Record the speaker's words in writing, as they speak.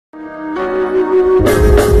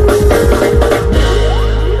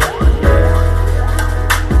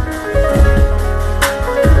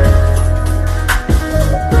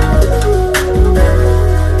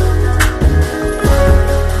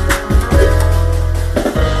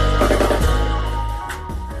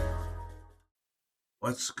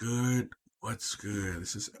What's good? What's good?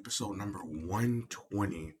 This is episode number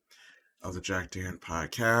 120 of the Jack Dan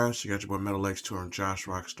podcast. You got your boy Metal X Tour and Josh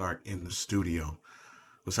Rockstar in the studio.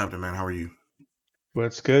 What's happening, man? How are you?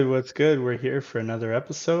 What's good? What's good? We're here for another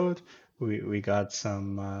episode. We got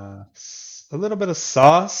some a little bit of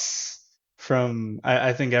sauce from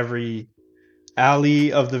I think every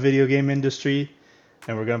alley of the video game industry,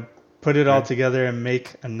 and we're gonna put it all Okay. together and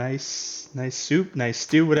make a nice soup, nice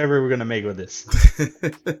stew, whatever we're gonna make with this.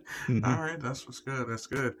 All Hmm. right, that's what's good. That's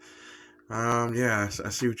good. Yeah, I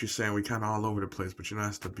see what you're saying. We kind of all over the place, but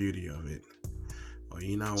that's the beauty of it. Well,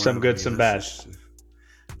 you know what? Some good, some Let's bad. just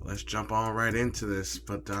let's jump on right into this.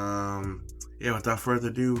 But yeah, without further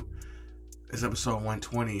ado, it's episode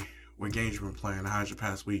 120. What games you been playing? How's your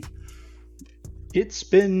past week? It's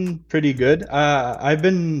been pretty good. I've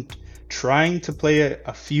been trying to play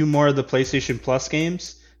a few more of the PlayStation Plus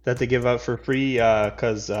games that they give out for free.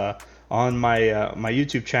 Cause on my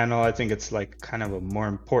YouTube channel, I think it's like kind of a more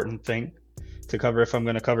important thing to cover if I'm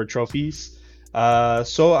gonna cover trophies.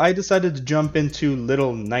 So I decided to jump into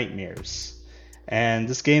Little Nightmares, and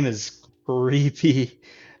this game is creepy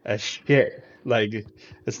as shit. Like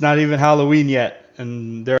it's not even Halloween yet,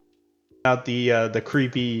 and they're out the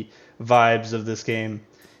creepy vibes of this game.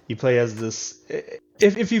 You play as this.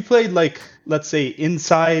 If you played like let's say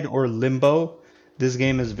Inside or Limbo, this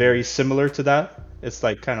game is very similar to that. It's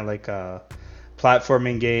like kind of like a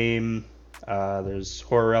platforming game. There's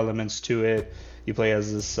horror elements to it. You play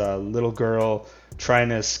as this little girl trying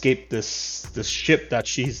to escape this ship that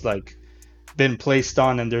she's like been placed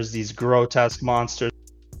on, and there's these grotesque monsters,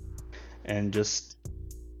 and just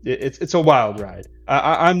it's a wild ride.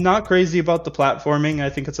 I'm not crazy about the platforming. I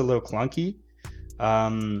think it's a little clunky.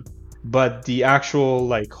 Um, but the actual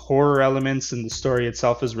like horror elements and the story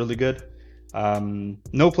itself is really good.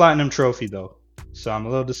 No platinum trophy though, so I'm a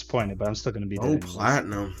little disappointed. But I'm still gonna beat it Oh, anyways.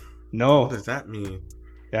 platinum. What No, does that mean?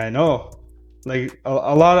 yeah, I know. Like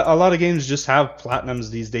a lot of games just have platinums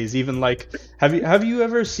these days. Even like, have you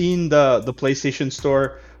ever seen the PlayStation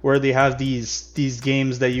Store where they have these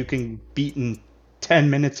games that you can beat in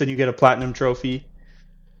 10 minutes and you get a platinum trophy?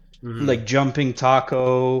 Hmm. Like Jumping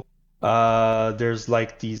Taco. There's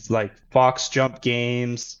like these like Fox Jump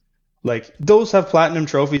games. Like those have platinum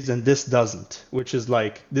trophies and this doesn't, which is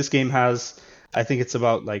like this game has, I think it's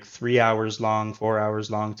about like 3 hours long, 4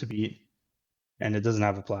 hours long to beat, and it doesn't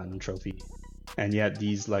have a platinum trophy. And yet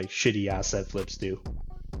these like shitty asset flips do.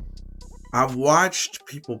 I've watched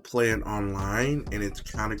people play it online, and it's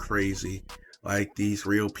kind of crazy. Like these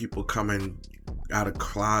real people coming out of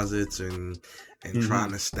closets and Hmm.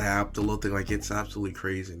 trying to stab the little thing. Like it's absolutely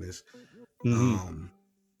craziness. Hmm. Um,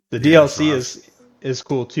 The yeah. So DLC I've. is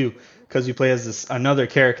cool too because you play as this another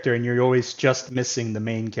character and you're always just missing the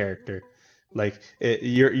main character. Like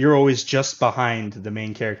you're always just behind the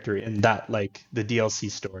main character in that like the DLC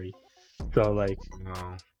story. So like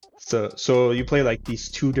No. so you play like these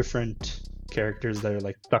two different characters that are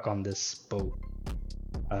like stuck on this boat,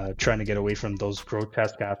 trying to get away from those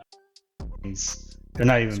grotesque ass things. They're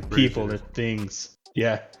not It's even people, they're craziness. things.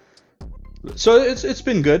 Yeah. So it's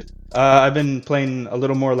been good. I've been playing a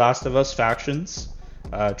little more Last of Us Factions,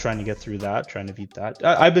 trying to get through that, trying to beat that.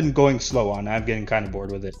 I've been going slow on. I'm getting kind of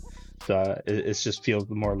bored with it. So it just feels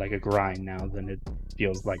more like a grind now than it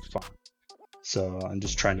feels like fun. So I'm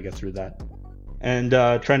just trying to get through that and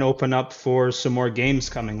trying to open up for some more games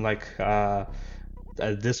coming. Like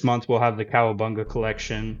this month we'll have the Cowabunga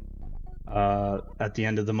collection at the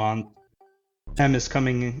end of the month. M is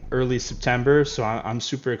coming early September, so I'm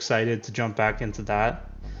super excited to jump back into that.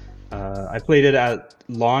 I played it at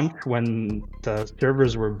launch when the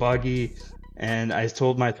servers were buggy, and I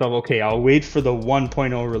told myself, okay, I'll wait for the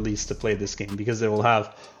 1.0 release to play this game because it will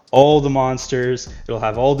have all the monsters, it'll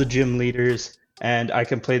have all the gym leaders, and I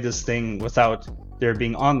can play this thing without there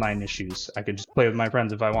being online issues. I can just play with my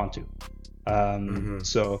friends if I want to. Hmm.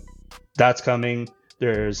 So that's coming.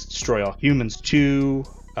 There's Destroy All Humans 2,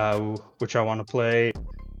 which I want to play.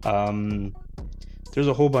 Um, there's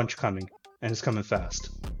a whole bunch coming, and it's coming fast.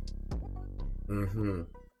 Hmm.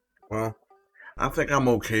 Well, I think I'm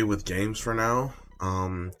okay with games for now.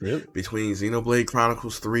 Really? Between Xenoblade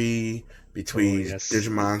Chronicles 3, Oh, between yes.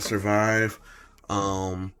 Digimon Survive,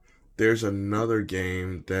 um, there's another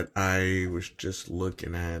game that I was just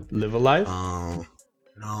looking at. Live Alive? Um,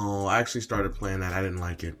 no, I actually started playing that. I didn't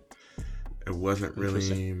like it. It It wasn't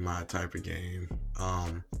Interesting. really my type of game.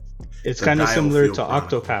 It's The kind of similar Diofield to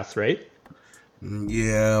Chronicle. Octopath, right?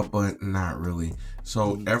 Yeah, but not really.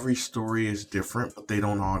 So Mm. every story is different, but they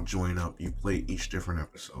don't all join up. You play each different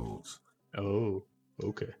episodes. Oh,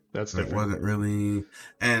 okay, that's It different. wasn't really,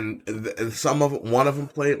 and some of one of them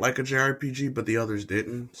played like a JRPG, but the others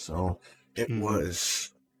didn't. So it Hmm. was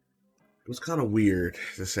kind of weird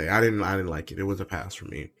to say. I didn't like it. It was a pass for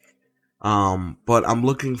me. But I'm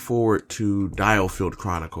looking forward to Diofield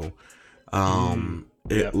Chronicle. Mm.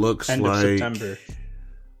 It Yep. looks End of like, September.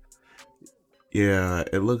 yeah,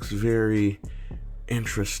 it looks very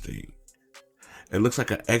interesting. It looks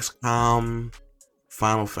like an XCOM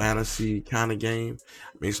Final Fantasy kind of game.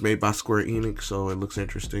 I mean, it's made by Square Enix, so it looks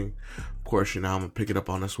interesting. Of course, you know, I'm gonna pick it up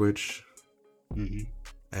on the Switch, Hmm.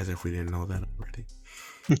 as if we didn't know that already.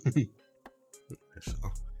 So,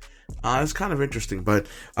 it's kind of interesting, but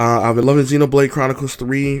I've been loving Xenoblade Chronicles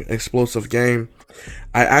 3, explosive game.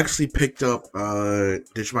 I actually picked up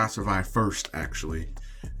Digimon Survive first, actually,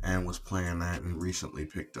 and was playing that, and recently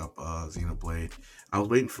picked up Xenoblade. I was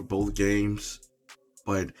waiting for both games,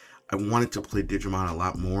 but I wanted to play Digimon a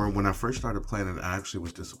lot more. When I first started playing it, I actually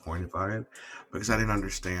was disappointed by it because I didn't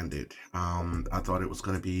understand it. I thought it was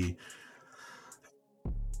going to be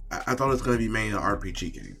I thought it was going to be mainly an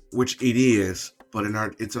RPG game, which it is, but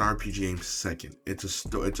it's an RPG game second. It's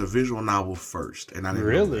a visual novel first, and I didn't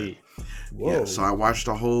know that. Really? Yeah, so Whoa. I watched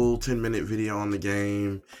a whole 10-minute video on the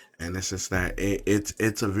game, and it's just that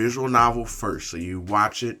it's a visual novel first. So you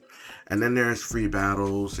watch it, and then there's free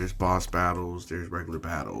battles, there's boss battles, there's regular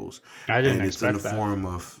battles, I didn't and it's in the expect that. form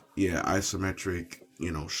of isometric,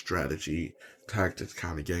 strategy tactics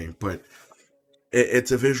kind of game, but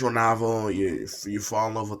it's a visual novel. You fall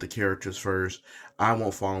in love with the characters first. I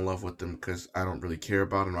won't fall in love with them because I don't really care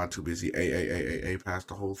about them. I'm too busy a past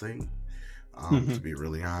the whole thing. To be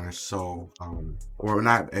really honest. So or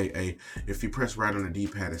not a. If you press right on the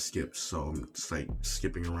D-pad, it skips. So it's like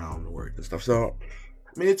skipping around the word and stuff. So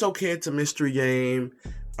I mean, it's okay. It's a mystery game.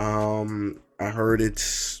 I heard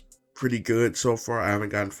it's pretty good so far. I haven't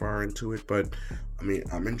gotten far into it, but I mean,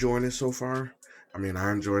 I'm enjoying it so far. I mean,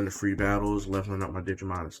 I'm enjoying the free battles, leveling up my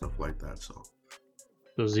Digimon and stuff like that. So,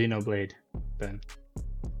 So Xenoblade, then.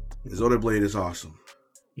 Xenoblade is awesome.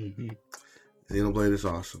 Hmm. Xenoblade is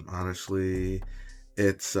awesome. Honestly,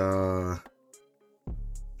 it's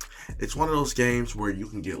it's one of those games where you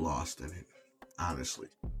can get lost in it. Honestly,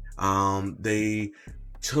 they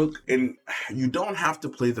took and you don't have to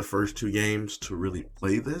play the first two games to really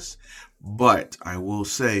play this, but I will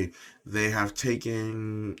say they have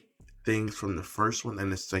taken things from the first one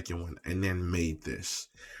and the second one and then made this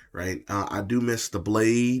right. I do miss the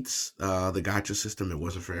blades, the gotcha system. It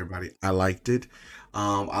wasn't for everybody. I liked it.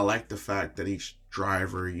 I like the fact that each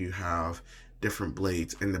driver you have different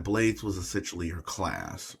blades, and the blades was essentially your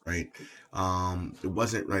class, right? It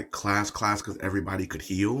wasn't like class because everybody could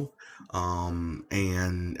heal,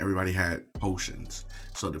 and everybody had potions.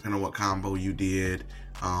 So depending on what combo you did,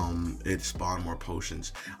 it spawned more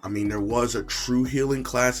potions. I mean, there was a true healing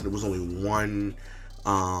class, and it was only one.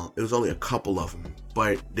 It was only a couple of them,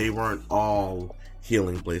 but they weren't all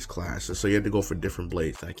healing blades classes. So you had to go for different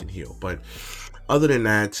blades that can heal. But other than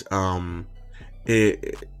that,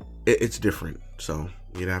 it's different. So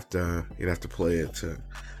you'd have to play it to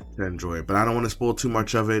enjoy it. But I don't want to spoil too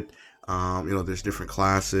much of it. There's different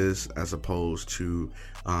classes as opposed to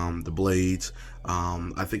the blades.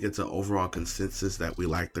 I think it's an overall consensus that we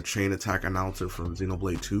like the chain attack announcer from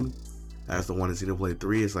Xenoblade 2 as the one in Xenoblade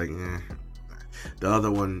 3. It's like, The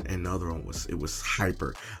other one was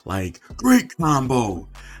hyper, like great combo,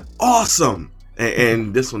 awesome,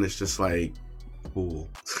 and this one is just like cool.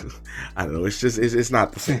 I don't know. It's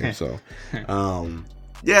not the same. So,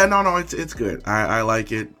 yeah, no, it's good. I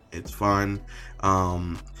like it. It's fun.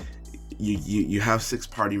 You have 6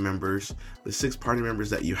 party members. The 6 party members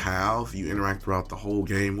that you have, you interact throughout the whole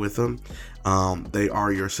game with them. They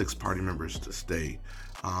are your 6 party members to stay.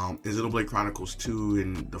 In Xenoblade Chronicles 2,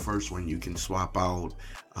 in the first one, you can swap out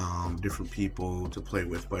different people to play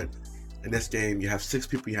with, but in this game, you have 6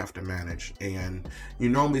 people you have to manage, and you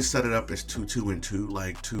normally set it up as 2, 2, and 2,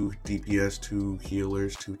 like 2 DPS, 2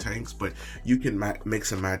 healers, 2 tanks, but you can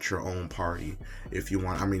mix and match your own party if you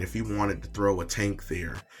want. I mean, if you wanted to throw a tank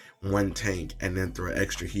there, 1 tank, and then throw an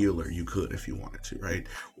extra healer, you could if you wanted to, right?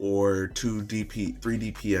 Or 3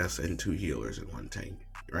 DPS and 2 healers in 1 tank.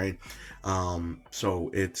 Right, so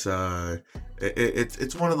it's one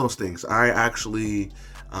of those things. I actually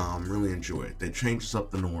really enjoy it. It changes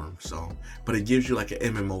up the norm, so but it gives you like an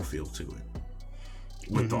MMO feel to it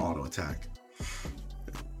with the auto attack.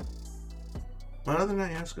 But other than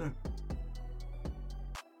that, yeah, it's good.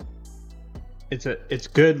 it's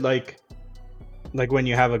good like when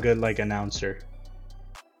you have a good like announcer.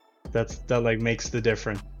 That like makes the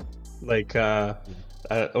difference. Like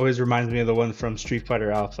always reminds me of the one from Street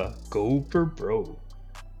Fighter Alpha. Go for bro.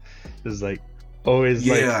 It's like always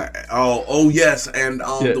yeah. Oh yes, and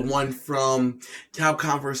Yeah. the one from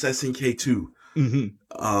Capcom vs SNK 2. Mm-hmm.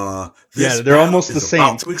 This they're battle almost the is same.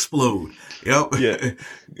 about to explode. Yep. Yeah.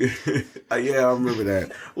 Yeah, I remember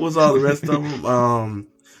that. What was all the rest of them?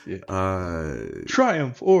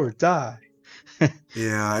 Triumph or die.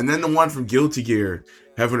 Yeah, and then the one from Guilty Gear,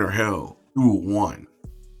 Heaven or Hell, 2-1.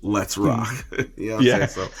 Let's rock. You know what I'm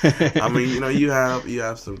saying? So I mean, you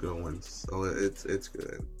have some good ones. So it's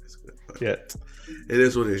good. It's good. But Yeah. it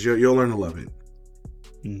is what it is. You'll learn to love it.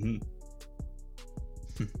 Mm-hmm.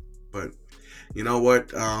 But you know what?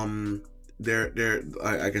 They're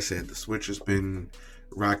like I said, the Switch has been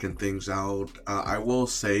rocking things out. I will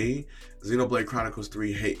say, Xenoblade Chronicles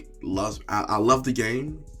 3 I love the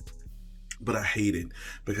game, but I hate it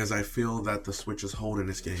because I feel that the Switch is holding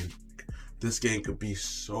this game. This game could be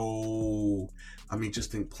so. I mean,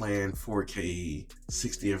 just think playing 4K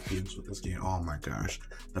 60 FPS with this game. Oh my gosh,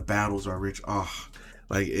 the battles are rich. Oh,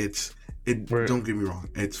 like don't get me wrong,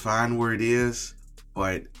 it's fine where it is,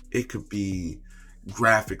 but it could be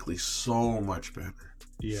graphically so much better.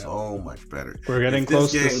 Yeah. So much better. We're getting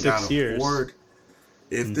close to 6 years.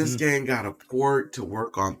 If this game got a port to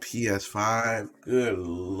work on PS5, good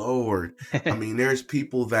lord. I mean, there's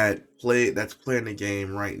people that's playing the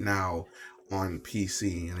game right now on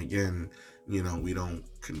PC. And again, we don't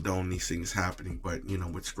condone these things happening, but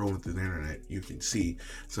with scrolling through the internet, you can see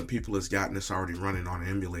some people has gotten this already running on an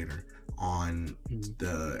emulator on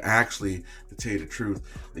to tell you the truth,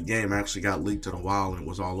 the game actually got leaked in a while and it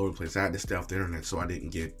was all over the place. I had to stay off the internet so I didn't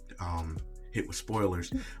get hit with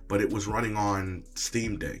spoilers, but it was running on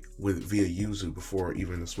Steam Deck via Yuzu before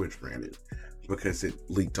even the Switch ran it because it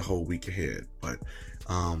leaked a whole week ahead. But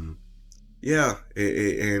yeah,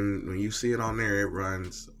 and when you see it on there, it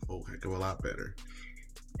runs a whole heck of a lot better.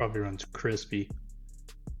 Probably runs crispy.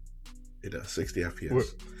 It does 60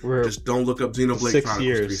 FPS. Just don't look up Xenoblade Chronicles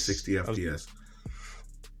 360 FPS.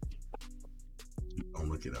 Don't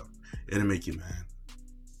look it up. It'll make you mad.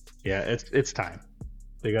 Yeah, it's time.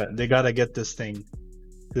 They gotta get this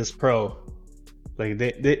Pro. Like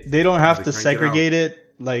they don't have to segregate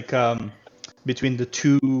it like between the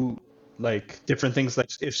two like different things.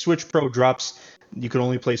 Like if Switch Pro drops, you can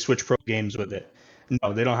only play Switch Pro games with it.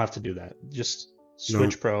 No, they don't have to do that. Just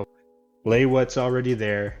Switch Pro. Play what's already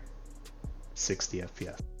there. 60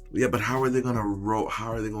 FPS. Yeah, but how are they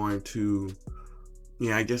going to?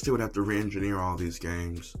 Yeah, I guess they would have to re-engineer all these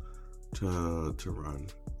games to run.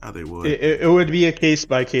 How they would? It would be a case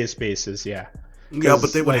by case basis. Yeah. Yeah,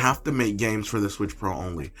 but they would have to make games for the Switch Pro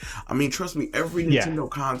only. I mean, trust me, every Nintendo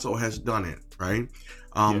console has done it, right?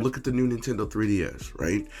 Look at the new Nintendo 3DS,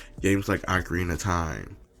 right? Games like Ocarina of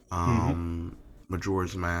Time,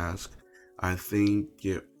 Majora's Mask. I think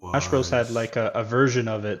it was. Smash Bros had like a version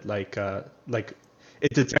of it, like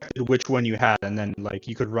it detected which one you had, and then like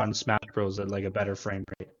you could run Smash Bros at like a better frame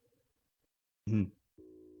rate. Mm-hmm.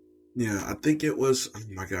 Yeah, I think it was. Oh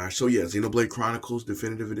my gosh! So yeah, Xenoblade Chronicles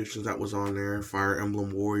Definitive Editions that was on there. Fire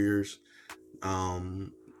Emblem Warriors.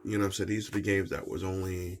 I've said these are the games that was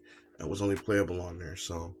only playable on there.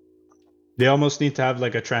 So they almost need to have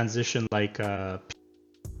like a transition, like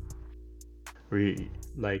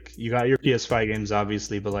like you got your PS5 games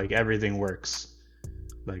obviously, but like everything works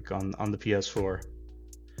like on the PS4,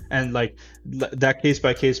 and like that case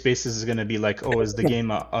by case basis is gonna be like, oh, is the game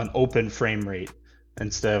an open frame rate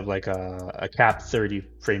instead of like a capped 30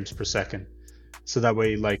 frames per second, so that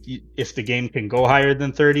way like if the game can go higher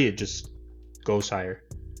than 30, it just goes higher.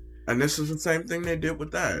 And this is the same thing they did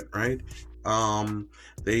with that, right?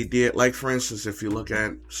 They did, like, for instance, if you look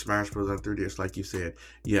at Smash Bros. On 3DS, like you said,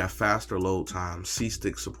 you have faster load times,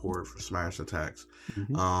 C-stick support for smash attacks.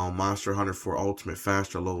 Monster Hunter 4 Ultimate,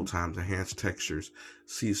 faster load times, enhanced textures,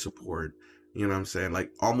 C support. You know what I'm saying?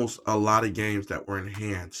 Like, almost a lot of games that were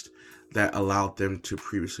enhanced that allowed them to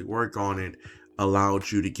previously work on it,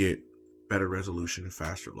 allowed you to get better resolution and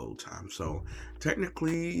faster load time. So,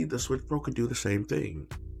 technically, the Switch Pro could do the same thing.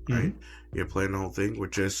 Right, you're playing the whole thing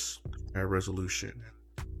with just higher resolution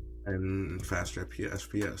and faster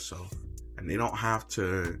FPS. So, and they don't have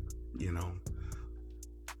to,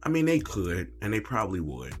 I mean, they could, and they probably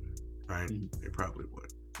would, right? They probably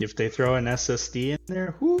would. If they throw an SSD in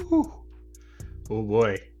there, whoo, oh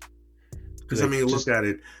boy. Because I mean, look at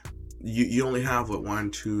it. You only have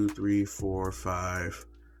 1, 2, 3, 4, 5,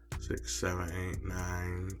 6, 7, 8,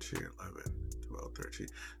 9, 10, 11, 12, 13.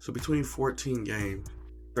 So between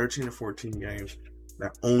 13 to 14 games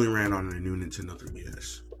that only ran on the new Nintendo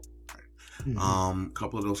 3DS. Mhm. A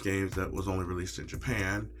couple of those games that was only released in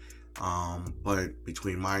Japan. But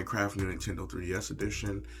between Minecraft, new Nintendo 3DS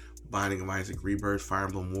edition, Binding of Isaac Rebirth, Fire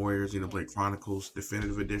Emblem Warriors, Xenoblade Chronicles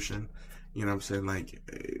Definitive Edition, you know what I'm saying? Like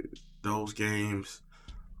those games,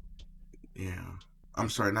 yeah. I'm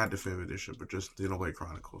sorry, not Definitive Edition, but just Xenoblade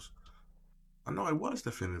Chronicles. I know it was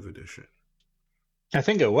Definitive Edition. I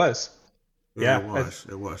think it was. Yeah, it Yeah, was.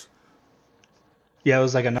 It was. yeah, it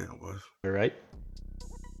was like Yeah, another, it was. right?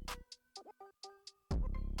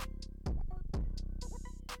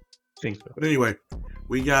 Think so. But anyway,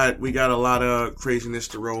 we got a lot of craziness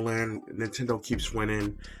to roll in. Nintendo keeps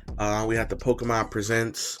winning. We had the Pokemon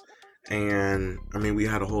Presents, and I mean we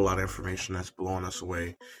had a whole lot of information that's blowing us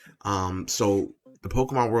away. So the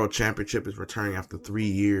Pokemon World Championship is returning after 3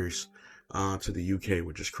 years to the UK,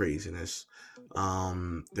 which is craziness.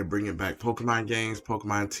 They're bringing back Pokemon games,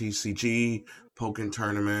 Pokemon TCG, Pokken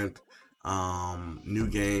Tournament, new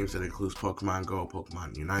games that includes Pokemon Go,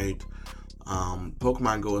 Pokemon Unite.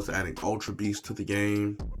 Pokemon Go is adding Ultra Beast to the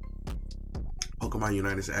game. Pokemon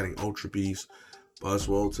Unite is adding Ultra Beast,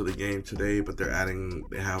 Buzzwole to the game today, but they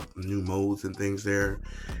have new modes and things there.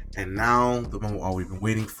 And now the moment all we've been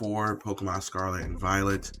waiting for, Pokemon Scarlet and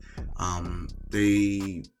Violet.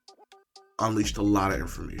 They unleashed a lot of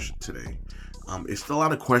information today. It's still a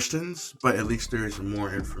lot of questions, but at least there is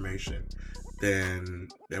more information than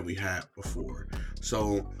we had before.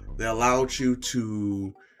 So they allowed you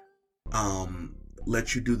to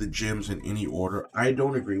let you do the gyms in any order. I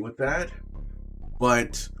don't agree with that,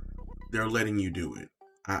 but they're letting you do it.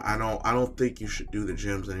 I don't think you should do the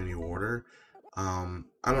gyms in any order. I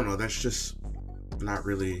don't know. That's just not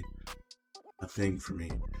really a thing for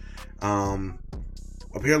me.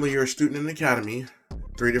 Apparently, you're a student in the academy.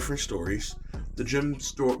 3 different stories.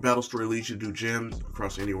 The battle story leads you to do gyms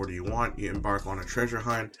across any order you want. You embark on a treasure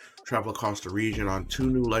hunt, travel across the region on 2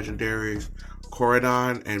 new legendaries,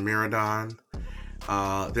 Koridon and Miraidon.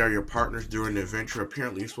 They are your partners during the adventure.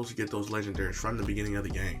 Apparently, you're supposed to get those legendaries from the beginning of the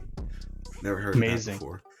game. Never heard of that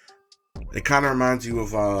before. It kind of reminds you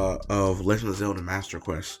of Legend of Zelda Master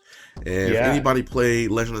Quest. If anybody played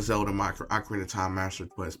Legend of Zelda Ocarina of Time Master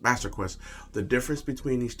Quest, the difference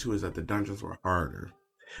between these two is that the dungeons were harder.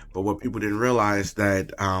 But what people didn't realize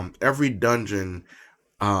that every dungeon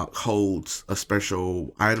holds a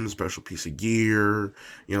special item, special piece of gear.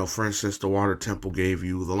 You know, for instance, the Water Temple gave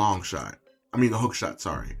you the hook shot.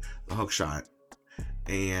 The hook shot.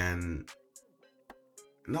 And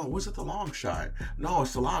no, was it the long shot? No,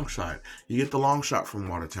 it's the long shot. You get the long shot from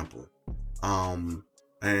Water Temple.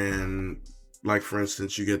 And like for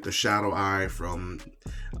instance, you get the Shadow Eye from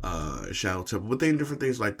Shadow Temple, but they different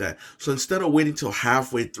things like that. So instead of waiting till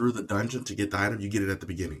halfway through the dungeon to get the item, you get it at the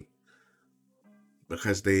beginning.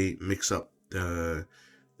 Because they mix up the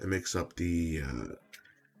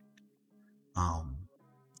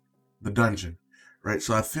dungeon, right?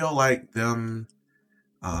 So I feel like them.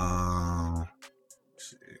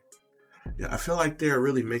 I feel like they're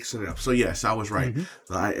really mixing it up. So yes, I was right.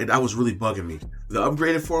 Mm-hmm. That was really bugging me. The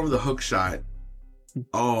upgraded form of the hook shot.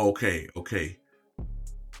 Oh, okay.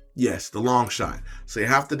 Yes, the long shot. So you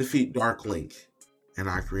have to defeat Dark Link in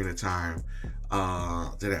Ocarina of Time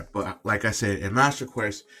to that. But like I said, in Master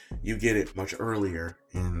Quest, you get it much earlier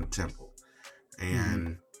in Temple.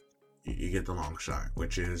 And you get the long shot,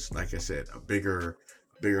 which is, like I said, a bigger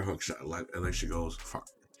hook shot, like at least it goes far.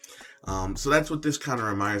 So that's what this kind of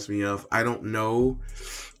reminds me of. I don't know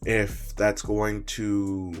if that's going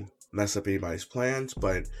to mess up anybody's plans,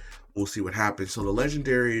 but we'll see what happens. So the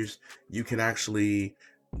legendaries,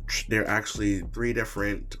 they're actually 3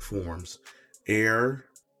 different forms: air,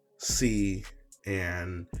 sea,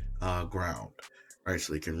 and ground. Right,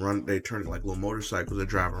 so they turn like little motorcycles that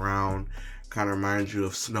drive around. Kind of reminds you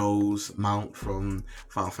of Snow's mount from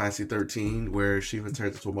Final Fantasy 13, where she even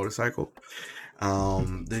turns into a motorcycle.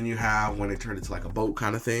 Then you have when they turn into like a boat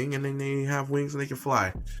kind of thing, and then they have wings and they can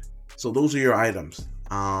fly. So those are your items.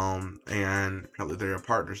 And probably they're your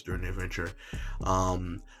partners during the adventure.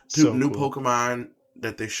 Two new cool Pokemon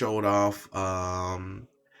that they showed off.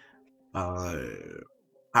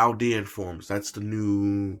 Paldean forms. That's the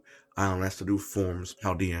new forms.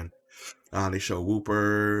 Paldean. They show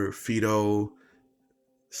Wooper, Fido,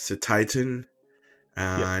 Cetitan,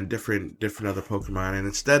 and different other Pokemon. And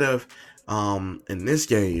instead of in this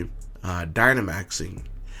game, Dynamaxing,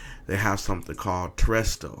 they have something called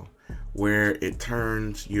Terrestrial, where it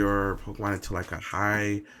turns your Pokemon into like a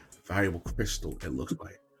high valuable crystal, it looks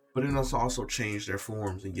like. But it also change their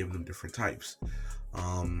forms and give them different types.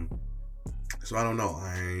 So I don't know.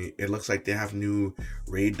 It looks like they have new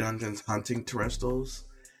raid dungeons hunting Terrestrials.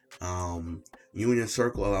 Union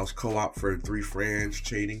Circle allows co-op for 3 friends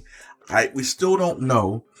cheating. We still don't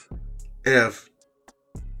know if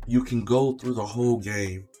you can go through the whole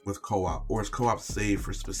game with co-op, or is co-op saved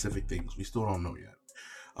for specific things. We still don't know yet.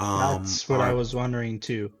 That's what I was wondering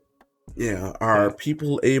too. Yeah, are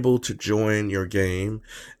people able to join your game,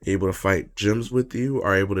 able to fight gyms with you,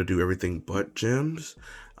 are able to do everything but gyms?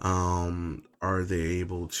 Are they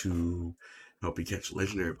able to help you catch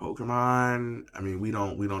legendary Pokemon? I mean, we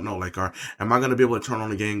don't know. Like, am I gonna be able to turn on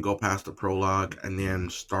the game, go past the prologue, and then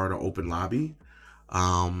start an open lobby?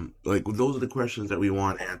 Like, those are the questions that we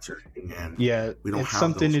want answered, and Yeah, we don't it's have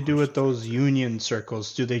something those to do with questions. those union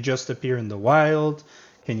circles. Do they just appear in the wild?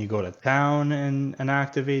 Can you go to town and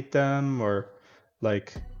activate them, or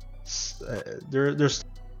like there's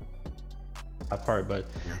that part? But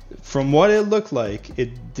Yeah. from what it looked like,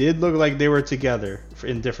 it did look like they were together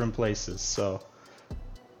in different places. So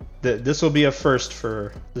this will be a first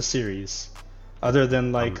for the series, other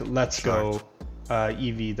than like I'm Let's shocked. Go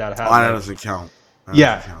Eevee that had Oh, that like doesn't count. That doesn't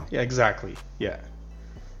yeah, count. yeah, exactly, yeah.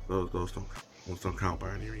 Those don't count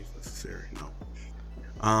by any means necessary. No.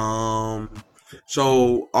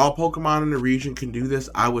 So all Pokemon in the region can do this.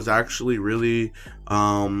 I was actually really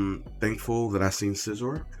thankful that I seen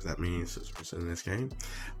Scizor, because that means Scizor's in this game.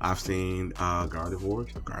 I've seen Gardevoir.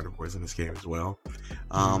 So Gardevoir's in this game as well.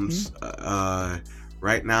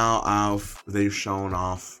 Right now, they've shown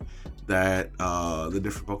off that the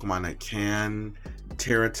different Pokemon that can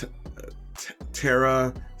Terra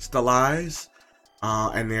Stellize,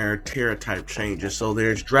 and their Terra type changes. So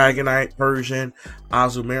there's Dragonite, Persian,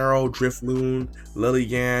 Azumarill, Driftloon,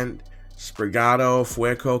 Lilligant, Sprigato,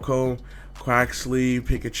 Fuecoco, Quaxly,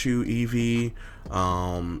 Pikachu, Eevee,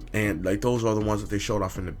 and like those are the ones that they showed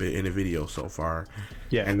off in the video so far.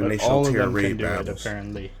 Yeah, And then but they all showed of Terra them can Raid do it battles.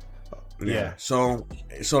 apparently. Yeah. So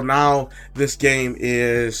now this game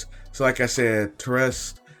is, so like I said,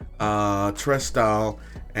 Terrestrial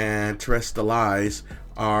and Terrestrialize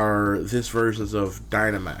are this versions of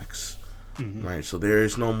Dynamax. Right? So there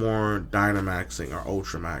is no more Dynamaxing or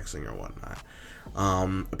Ultramaxing or whatnot.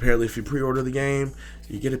 Apparently if you pre-order the game,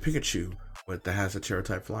 you get a Pikachu that has a Terra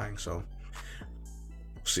type flying, so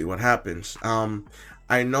we'll see what happens.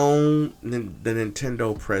 I know the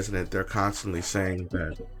Nintendo president, they're constantly saying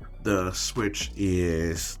that the Switch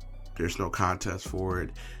there's no contest for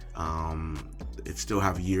it. It still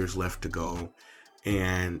have years left to go.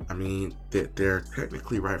 And I mean, they're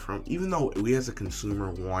technically right, from, even though we as a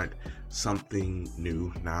consumer want something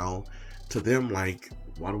new now, to them, like,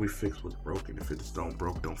 why do we fix what's broken? If it's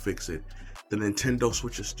don't fix it. The Nintendo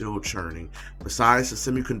Switch is still churning. Besides the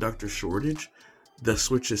semiconductor shortage, the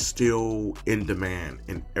Switch is still in demand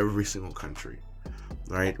in every single country.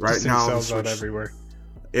 Right now, the sells out Switch, everywhere.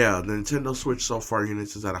 yeah, the Nintendo Switch so far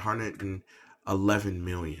units is at 111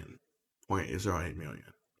 million, 0.08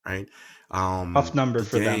 million, right? Tough number The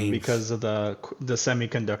for them games, because of the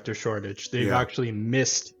semiconductor shortage. They've yeah, actually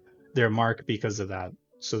missed their mark because of that.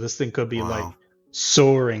 So this thing could be like wow,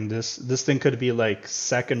 soaring. This thing could be like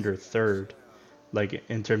second or third, like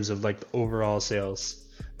in terms of like the overall sales.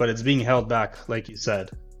 But it's being held back, like you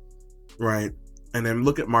said. right. And then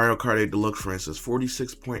look at Mario Kart 8 Deluxe, for instance,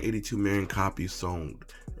 46.82 million copies sold,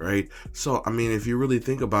 right? So, I mean, if you really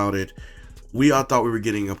think about it, we all thought we were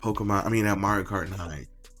getting a Mario Kart 9,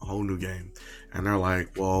 a whole new game. And they're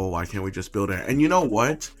like, well, why can't we just build it? And you know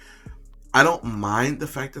what? I don't mind the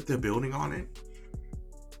fact that they're building on it.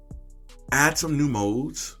 Add some new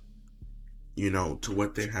modes, to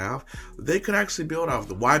what they have. They could actually build off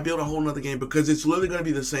the, why build a whole nother game? Because it's literally going to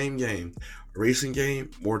be the same game. A racing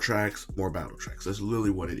game, more tracks, more battle tracks. That's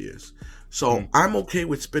literally what it is. So I'm okay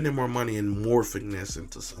with spending more money and morphing this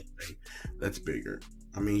into something that's bigger.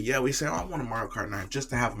 I mean, yeah, we say, oh, I want a Mario Kart 9 just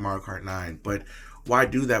to have a Mario Kart 9, but why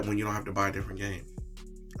do that when you don't have to buy a different game?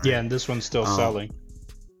 Right? Yeah, and this one's still selling.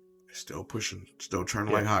 Still pushing, still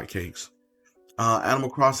churning like hotcakes. Animal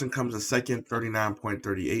Crossing comes in second,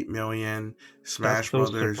 39.38 million. Smash That's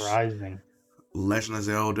so Brothers, surprising. Legend of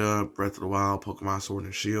Zelda, Breath of the Wild, Pokemon Sword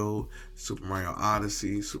and Shield, Super Mario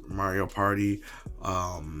Odyssey, Super Mario Party,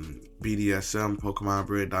 BDSM, Pokemon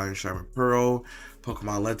Bread, Diamond, Shining Pearl,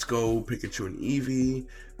 Pokemon Let's Go, Pikachu and Eevee,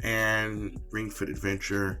 and Ring Fit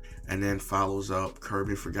Adventure, and then follows up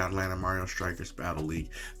Kirby Forgotten Land and Mario Strikers Battle League.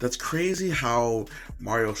 That's crazy how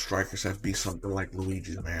Mario Strikers have beat something like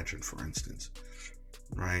Luigi's Mansion, for instance.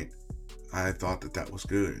 Right? I thought that was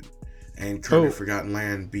good. And Kirby Forgotten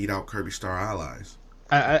Land beat out Kirby Star Allies.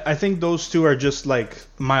 I think those two are just like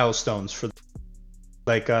milestones for,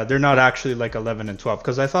 like, they're not actually like 11 and 12,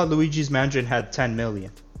 because I thought Luigi's Mansion had 10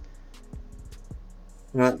 million.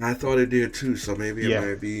 Well, I thought it did too, so maybe it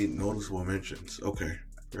might be noticeable mentions. Okay,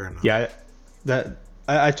 fair enough. Yeah, That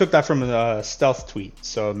I took that from a stealth tweet,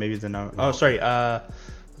 so maybe the no. Oh, Oh, okay. sorry.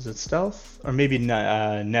 Was it stealth or maybe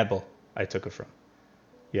Nebel? I took it from.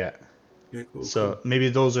 Yeah. Yeah, cool, cool. So maybe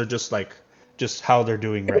those are just how they're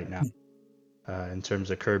doing right now in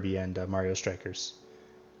terms of Kirby and Mario Strikers.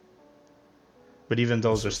 But even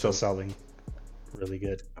those That's are what's still up. selling really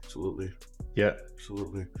good. Absolutely, Yeah.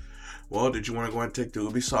 absolutely. Well, did you want to go and take the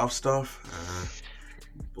Ubisoft stuff?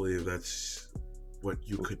 I believe that's what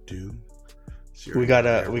you could do. So you're We in gotta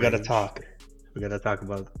their we gotta range. talk. We gotta talk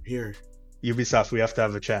about Here. Ubisoft. We have to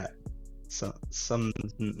have a chat. So some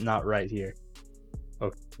not right here.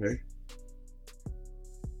 Okay. Okay.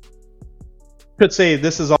 Could say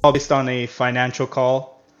this is all based on a financial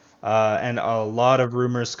call, and a lot of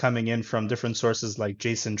rumors coming in from different sources like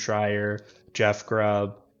Jason Schreier, Jeff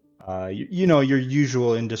Grubb, you know your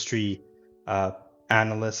usual industry uh,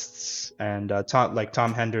 analysts, and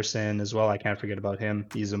Tom Henderson as well. I can't forget about him.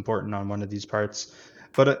 He's important on one of these parts.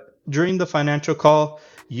 But during the financial call,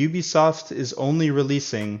 Ubisoft is only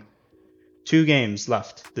releasing two games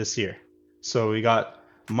left this year. So we got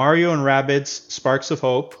Mario and Rabbids Sparks of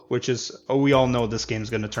Hope, which is, oh, we all know this game's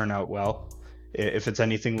going to turn out well if it's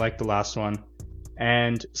anything like the last one,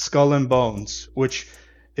 and Skull and Bones, which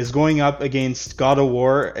is going up against God of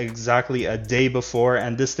War exactly a day before,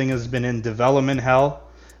 and this thing has been in development hell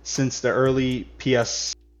since the early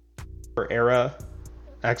PS4 era,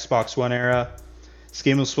 Xbox One era. This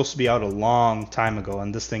game was supposed to be out a long time ago,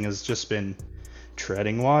 and this thing has just been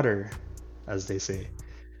treading water, as they say.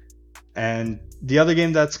 And the other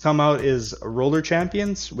game that's come out is Roller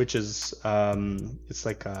Champions, which is it's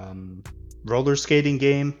like roller skating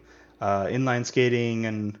game, inline skating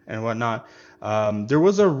and whatnot. There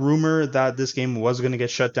was a rumor that this game was going to get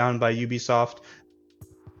shut down by Ubisoft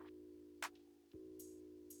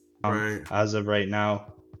Right. as of right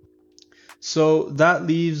now. So that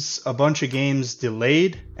leaves a bunch of games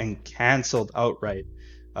delayed and canceled outright,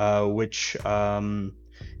 which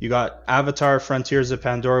you got Avatar Frontiers of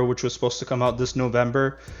Pandora, which was supposed to come out this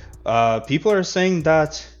November. People are saying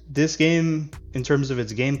that this game, in terms of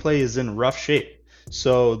its gameplay, is in rough shape.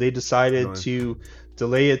 So they decided Really. to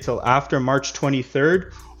delay it till after March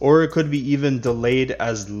 23rd, or it could be even delayed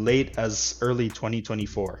as late as early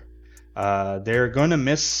 2024. They're going to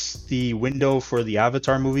miss the window for the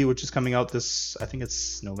Avatar movie, which is coming out this, I think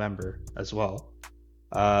it's November as well.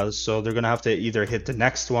 So they're going to have to either hit the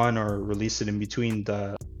next one or release it in between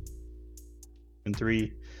the and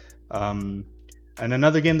three. And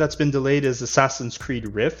another game that's been delayed is Assassin's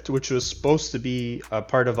Creed Rift, which was supposed to be a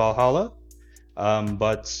part of Valhalla.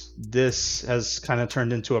 But this has kind of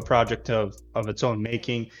turned into a project of its own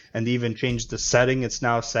making, and they even changed the setting. It's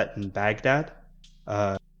now set in Baghdad,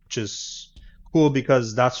 which is cool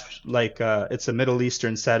because that's it's a Middle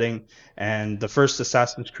Eastern setting, and the first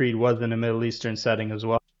Assassin's Creed was in a Middle Eastern setting as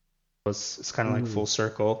well. It's kind of like Mm. full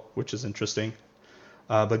circle, which is interesting.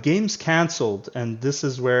 But games canceled, and this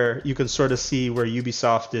is where you can sort of see where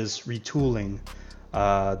Ubisoft is retooling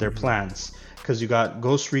their Mm-hmm. plans. Because you got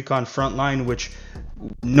Ghost Recon Frontline, which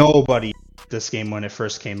nobody this game when it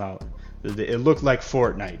first came out. It looked like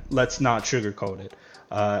Fortnite. Let's not sugarcoat it.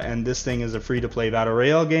 And this thing is a free-to-play battle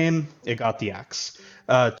royale game. It got the axe.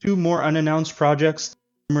 Two more unannounced projects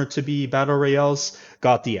rumored to be battle royales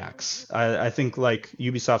got the axe. I think like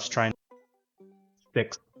Ubisoft's trying to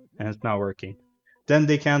fix, and it's not working. Then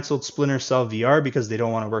they canceled Splinter Cell VR because they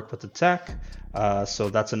don't want to work with the tech. So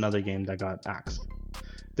that's another game that got axed.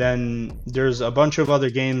 Then there's a bunch of other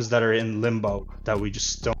games that are in limbo that we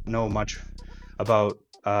just don't know much about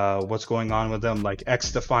what's going on with them, like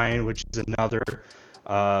X Defiant, which is another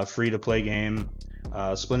free-to-play game.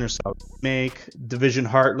 Splinter Cell Remake, Division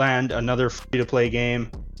Heartland, another free-to-play game.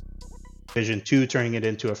 Division 2 turning it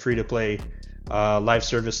into a free-to-play live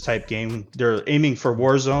service type game. They're aiming for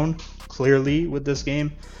Warzone clearly with this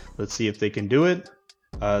game. Let's see if they can do it.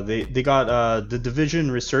 They got the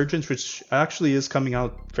Division Resurgence, which actually is coming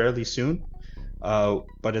out fairly soon,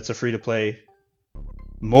 but it's a free-to-play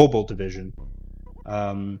mobile Division.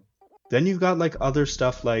 Then you've got like other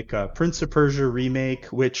stuff like Prince of Persia Remake,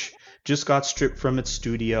 which just got stripped from its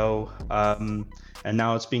studio, and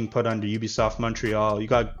now it's being put under Ubisoft Montreal. You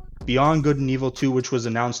got Beyond Good and Evil 2, which was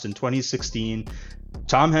announced in 2016.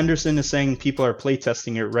 Tom Henderson is saying people are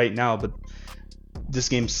playtesting it right now, but this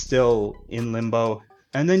game's still in limbo.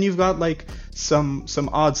 And then you've got like some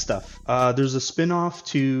odd stuff. There's a spin-off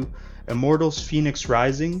to Immortals Phoenix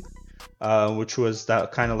Rising, which was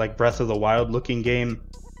that kind of like Breath of the Wild looking game.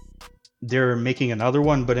 They're making another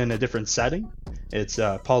one, but in a different setting. It's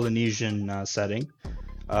a Polynesian setting.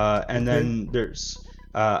 And Okay. then there's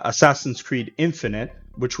Assassin's Creed Infinite,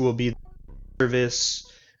 which will be service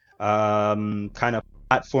kind of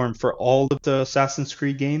platform for all of the Assassin's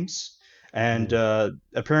Creed games. And Mm.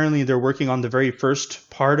 apparently they're working on the very first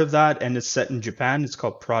part of that, and it's set in Japan. It's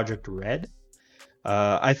called Project Red.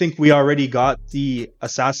 I think we already got the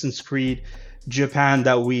Assassin's Creed Japan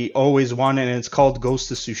that we always wanted, and it's called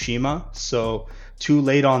Ghost of Tsushima. So too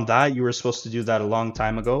late on that. You were supposed to do that a long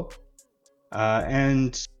time ago.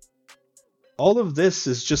 And all of this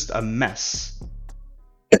is just a mess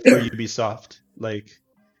for Ubisoft. Like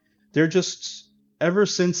they're just ever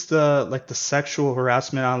since the sexual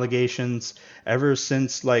harassment allegations, ever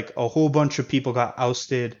since like a whole bunch of people got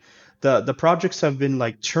ousted, the projects have been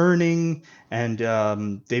like turning, and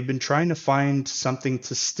they've been trying to find something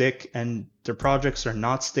to stick, and their projects are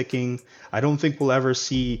not sticking. I don't think we'll ever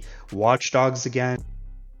see Watch Dogs again.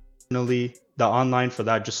 Finally, the online for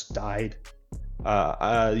that just died.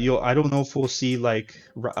 I don't know if we'll see like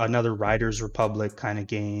another Riders Republic kind of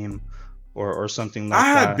game or something I like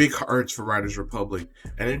had that. big hearts for Riders Republic,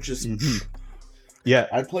 and it just. hmm Yeah,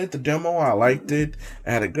 I played the demo. I liked it. It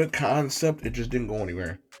had a good concept. It just didn't go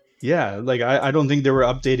anywhere. yeah. Like I don't think they were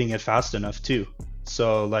updating it fast enough too.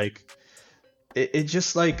 So like it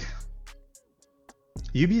just like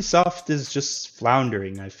Ubisoft is just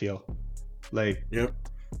floundering, I feel. Like Yep.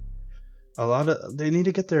 a lot of they need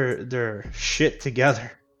to get their shit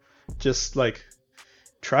together. Just like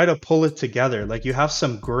try to pull it together. Like you have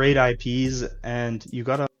some great IPs and you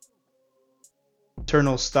got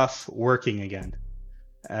internal stuff working again.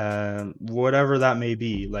 Whatever that may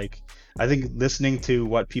be. Like, I think listening to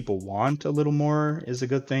what people want a little more is a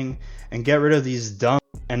good thing, and get rid of these dumb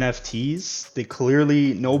NFTs. They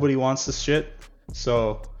clearly nobody wants this shit,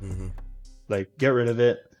 so Hmm. like get rid of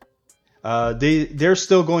it. They're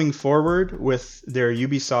still going forward with their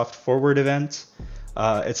Ubisoft Forward event.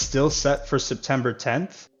 It's still set for September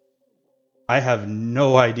 10th. I have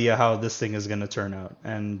no idea how this thing is gonna turn out,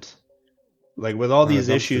 and like with all these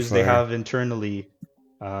Dumpster issues they fire. have internally,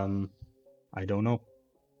 um, I don't know.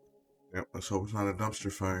 Yep. Let's hope it's not a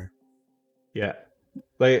dumpster fire. Yeah,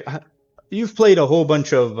 like you've played a whole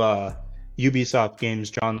bunch of Ubisoft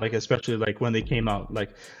games, John. Like especially like when they came out. Like,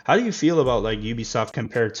 how do you feel about like Ubisoft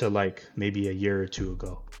compared to like maybe a year or two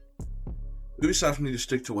ago? Ubisoft need to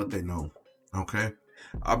stick to what they know. Okay.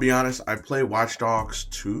 I'll be honest. I played Watch Dogs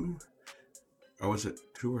 2. Or was it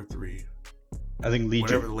 2 or 3? I think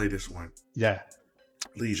Whatever Legion. the latest one. Yeah,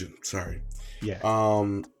 Legion. Sorry. yeah.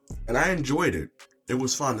 Um, and I enjoyed it. It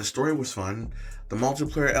was fun. The story was fun. The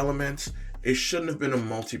multiplayer elements. It shouldn't have been a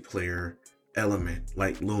multiplayer element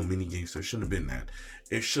like little mini games. There shouldn't have been that.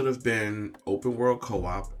 It should have been open world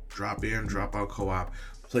co-op. Drop in, drop out co-op.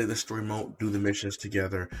 Play the story mode. Do the missions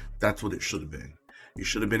together. That's what it should have been. You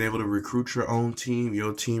should have been able to recruit your own team.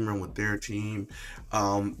 Your team run with their team.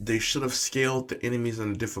 They should have scaled the enemies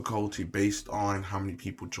and the difficulty based on how many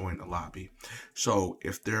people joined the lobby. So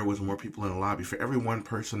if there was more people in the lobby, for every one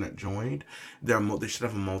person that joined, they should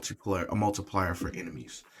have a multiplier for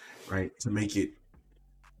enemies, right? To make it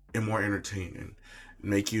more entertaining,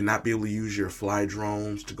 make you not be able to use your fly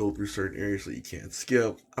drones to go through certain areas so you can't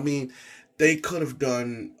skip. I mean, they could have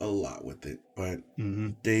done a lot with it, but hmm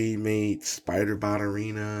they made Spider Bot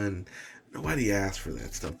Arena and nobody asked for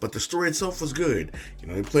that stuff. But the story itself was good.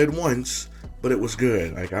 They played once, but it was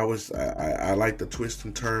good. Like I like the twists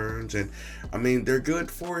and turns, and I mean they're good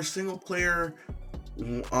for single player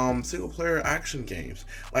action games.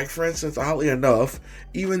 Like for instance, oddly enough,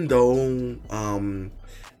 even though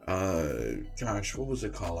gosh, what was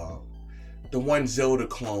it called? The one Zelda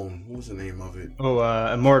clone. What was the name of it? Oh,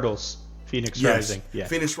 Immortals, Phoenix Yes, Rising. Yeah.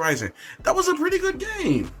 Phoenix Rising. That was a pretty good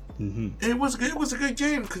game. hmm It was good. It was a good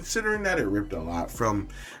game considering that it ripped a lot from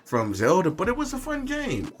Zelda, but it was a fun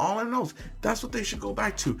game. All I know is that's what they should go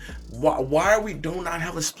back to. Why are we do not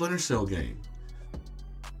have a Splinter Cell game?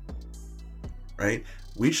 Right?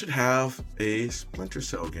 We should have a Splinter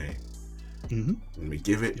Cell game. hmm Let me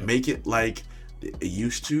give it, Yep. make it like it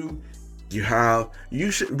used to.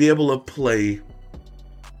 You should be able to play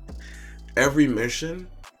every mission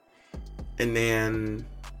and then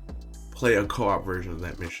play a co-op version of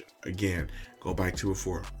that mission. Again, go back to it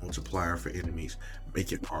for multiplier for enemies.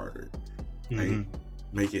 Make it harder, right? hmm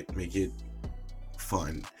Make it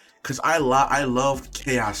fun. Cause I loved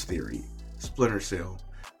Chaos Theory, Splinter Cell.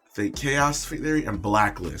 I think Chaos Theory and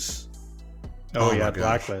Blacklist. Oh Oh my yeah,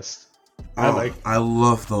 gosh. Blacklist. I Oh, like. I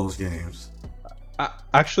love those games.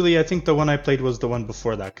 Actually, I think the one I played was the one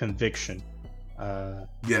before that, Conviction. Uh,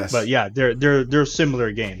 but Yes. yeah, they're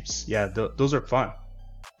similar games. Yeah, those are fun.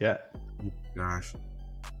 Yeah. Gosh.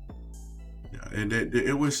 Yeah, and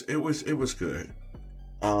it was good.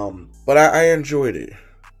 But I enjoyed it.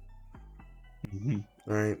 hmm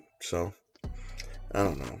Right? So I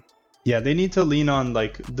don't know. Yeah, they need to lean on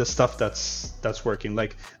like the stuff that's working.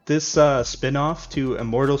 Like this spin-off to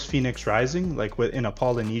Immortals Phoenix Rising, like in a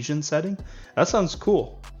Polynesian setting. That sounds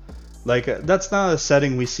cool. Like that's not a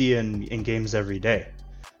setting we see in games every day.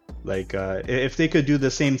 Like if they could do the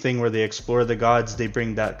same thing where they explore the gods, they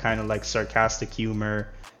bring that kind of like sarcastic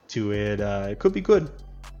humor to it. It could be good,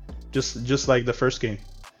 just like the first game.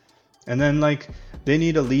 And then like they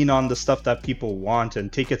need to lean on the stuff that people want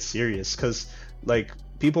and take it serious, because like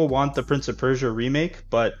people want the Prince of Persia remake,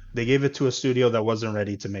 but they gave it to a studio that wasn't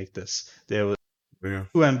ready to make this. They were Yeah,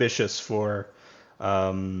 too ambitious for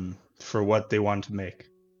what they want to make.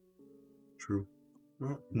 true. Well,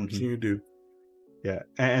 what Hmm. can you do? Yeah.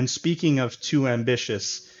 And speaking of too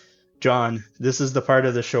ambitious, John, this is the part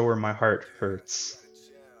of the show where my heart hurts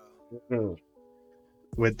Mm.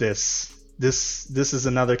 with this. This is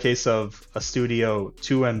another case of a studio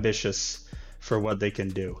too ambitious for what they can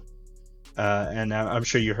do. And I'm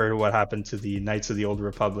sure you heard what happened to the Knights of the Old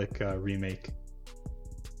Republic remake.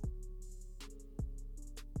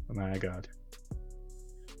 Oh my God,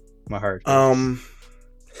 my heart hurts. Um,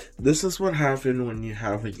 this is what happened when you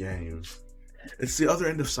have a game. It's the other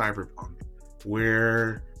end of Cyberpunk,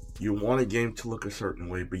 where you want a game to look a certain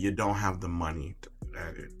way, but you don't have the money to put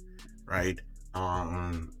at it, right?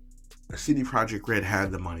 Um, CD Projekt Red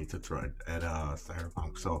had the money to throw it at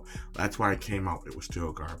Cyberpunk, so that's why it came out. It was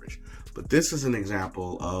still garbage. But this is an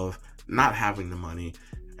example of not having the money,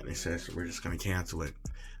 and they said, so we're just going to cancel it.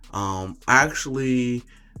 Actually,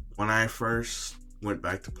 when I first went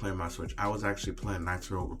back to play my Switch, I was actually playing Knights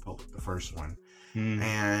of the Old Republic, the first one, Hmm.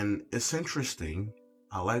 and it's interesting.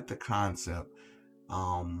 I like the concept.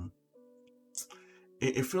 Um,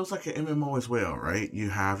 it feels like an MMO as well, right? You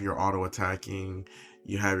have your auto attacking,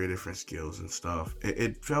 you have your different skills and stuff.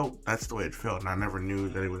 It felt, that's the way it felt, and I never knew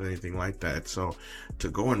that it was anything like that. So to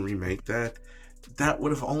go and remake that, that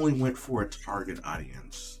would have only went for a target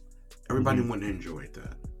audience. Everybody Hmm. wouldn't enjoy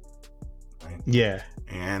that, right? Yeah.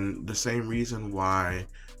 And the same reason why,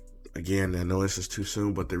 again, I know this is too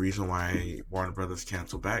soon, but the reason why Warner Brothers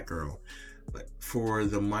canceled Batgirl, for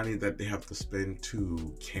the money that they have to spend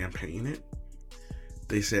to campaign it,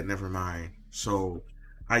 they said never mind. So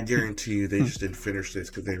I guarantee you they just didn't finish this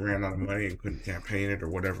because they ran out of money and couldn't campaign it or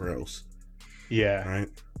whatever else, Yeah. right?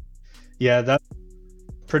 Yeah. That's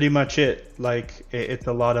pretty much it. Like it's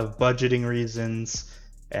a lot of budgeting reasons,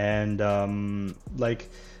 and like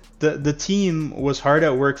the team was hard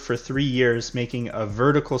at work for 3 years making a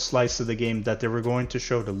vertical slice of the game that they were going to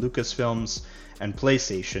show to Lucasfilms and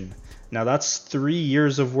PlayStation. Now that's 3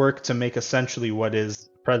 years of work to make essentially what is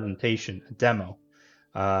presentation, a demo,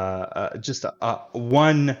 just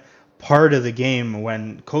one part of the game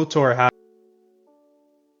when KOTOR had,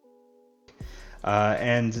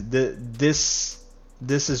 and this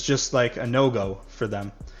is just like a no-go for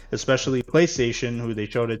them, especially PlayStation, who they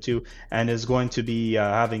showed it to, and is going to be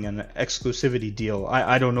having an exclusivity deal.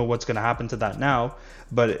 I don't know what's going to happen to that now,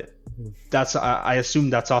 but that's I assume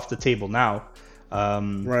that's off the table now.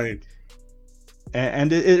 Um, Right.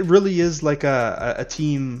 and it really is like a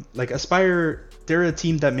team like Aspire. They're a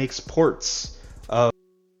team that makes ports of,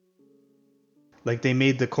 like they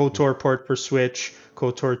made the KOTOR port for Switch,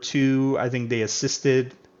 KOTOR 2. I think they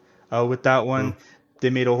assisted with that Hmm. one. They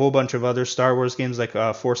made a whole bunch of other Star Wars games like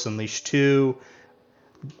Force Unleashed 2.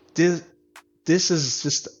 This this is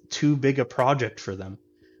just too big a project for them.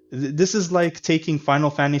 This is like taking Final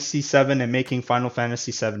Fantasy VII and making Final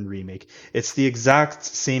Fantasy VII Remake. It's the exact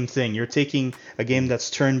same thing. You're taking a game that's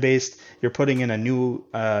turn-based, you're putting in a new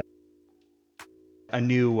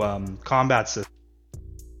combat system.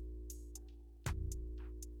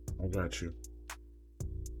 I got you.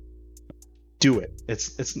 Do it.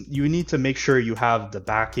 It's you need to make sure you have the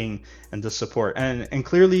backing and the support. And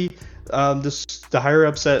clearly, the higher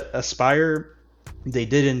ups at Aspire, they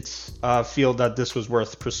didn't feel that this was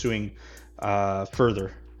worth pursuing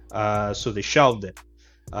further, so they shelved it.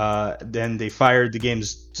 Then they fired the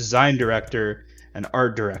game's design director and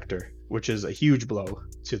art director, which is a huge blow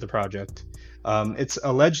to the project. It's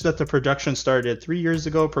alleged that the production started 3 years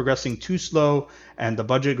ago, progressing too slow, and the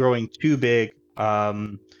budget growing too big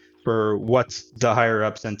for what the higher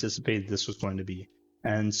ups anticipated this was going to be.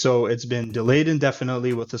 And so it's been delayed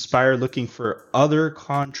indefinitely, with Aspire looking for other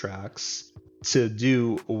contracts to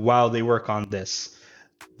do while they work on this.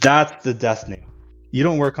 That's the death nail. You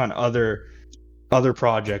don't work on other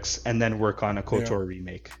projects and then work on a Yeah. KOTOR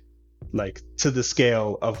remake, like to the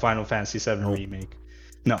scale of Final Fantasy VII No. remake.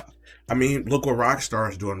 No. I mean, look what Rockstar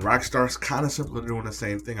is doing. Rockstar's kind of simply doing the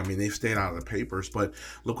same thing. I mean, they've stayed out of the papers, but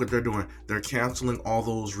look what they're doing. They're canceling all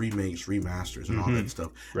those remakes, remasters, and all Hmm. that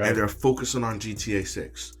stuff, Right. and they're focusing on GTA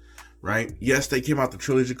 6. right? Yes, they came out the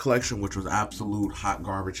trilogy collection, which was absolute hot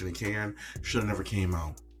garbage in a can. Should have never came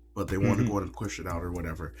out, but they wanted to go ahead and push it out or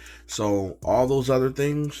whatever. So all those other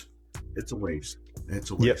things, it's a waste.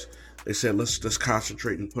 It's a waste. Yep. They said let's just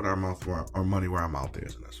concentrate and put our money where our mouth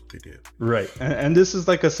is, and that's what they did. Right, and this is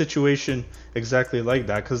like a situation exactly like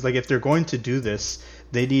that, because like if they're going to do this,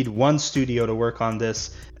 they need one studio to work on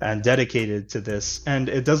this and dedicated to this, and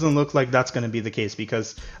it doesn't look like that's going to be the case,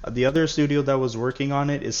 because the other studio that was working on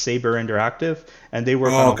it is Saber Interactive, and they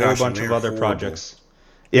work on a whole bunch of other projects.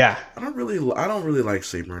 Yeah, I don't really like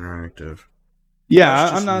Saber Interactive. Yeah,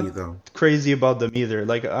 I'm not crazy about them either.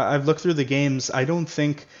 Like I've looked through the games, I don't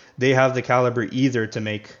think they have the caliber either to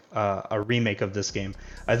make a remake of this game.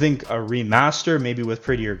 I think a remaster, maybe with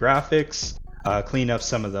prettier graphics, clean up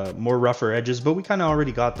some of the more rougher edges, but we kind of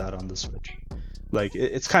already got that on the Switch. Like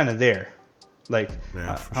it's kind of there. Like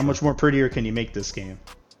how much more prettier can you make this game?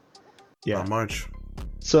 Yeah, not much.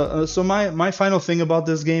 So my final thing about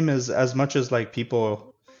this game is, as much as like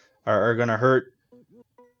people are gonna hurt,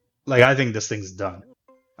 like I think this thing's done.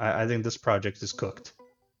 I think this project is cooked.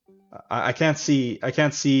 I can't see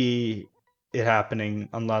it happening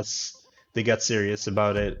unless they get serious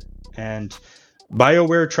about it. And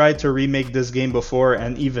BioWare tried to remake this game before,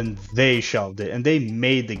 and even they shelved it, and they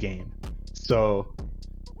made the game. So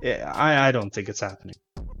I don't think it's happening.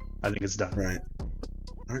 I think it's done. Right.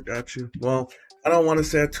 I got you. Well, I don't want to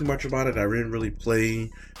say too much about it. I didn't really play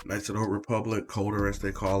Knights of the Old Republic, Colder as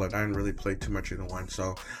they call it. I didn't really play too much either one.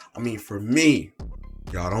 So, I mean, for me,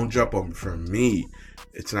 y'all don't jump on me. For me,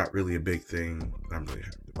 it's not really a big thing that I'm really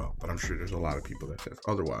happy about. But I'm sure there's a lot of people that says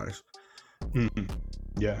otherwise. Mm-hmm.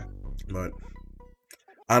 Yeah. But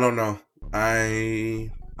I don't know.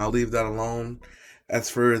 I'll leave that alone. As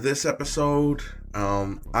for this episode,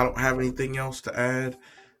 I don't have anything else to add.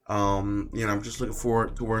 I'm just looking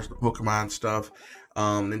forward towards the Pokemon stuff.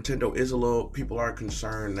 Nintendo is people are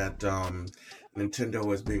concerned that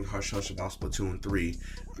Nintendo is being hush-hush about Splatoon 3.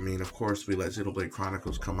 I mean, of course, we let Xenoblade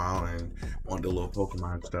Chronicles come out and want the little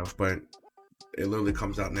Pokemon stuff, but it literally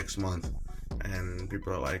comes out next month, and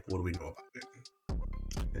people are like, what do we know about it?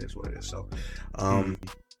 It is what it is. So, I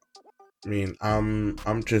mean, I'm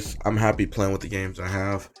happy playing with the games I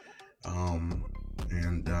have. Yeah,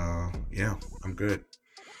 I'm good.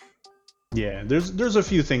 Yeah, there's a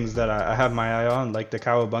few things that I have my eye on, like the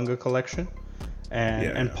Cowabunga collection,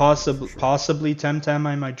 and possibly Temtem.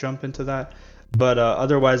 I might jump into that, but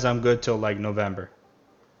otherwise I'm good till like November,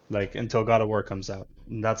 like until God of War comes out.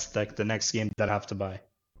 And that's like the next game that I have to buy.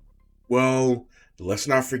 Well, let's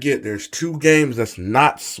not forget there's 2 games that's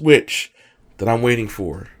not Switch that I'm waiting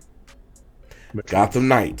for. Gotham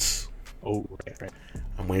Knights. Oh, right.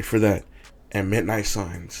 I'm waiting for that, and Midnight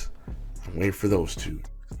Suns. I'm waiting for those 2.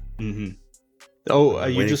 Mm-hmm. Oh,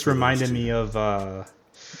 you just reminded me of. I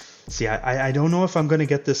don't know if I'm gonna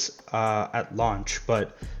get this at launch,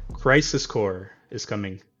 but Crisis Core is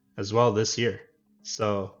coming as well this year.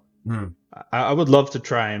 So I would love to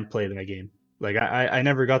try and play that game. Like I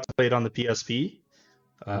never got to play it on the PSP,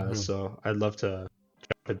 so I'd love to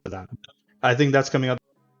jump into that. I think that's coming up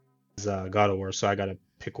as God of War, so I gotta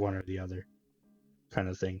pick one or the other, kind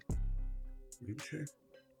of thing. Okay.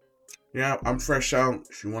 Yeah, I'm fresh out.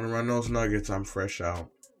 If you want to run those nuggets, I'm fresh out.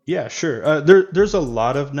 Yeah, sure. There's a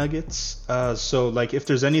lot of nuggets. So like if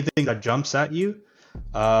there's anything that jumps at you,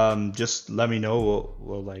 just let me know.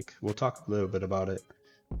 We'll talk a little bit about it.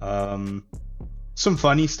 Some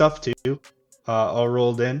funny stuff too, all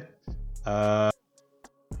rolled in. Let's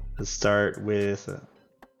start with.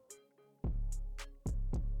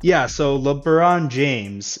 So LeBron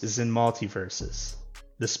James is in Multiverses,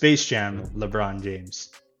 the Space Jam LeBron James.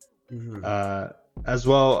 As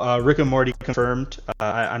well, Rick and Morty confirmed.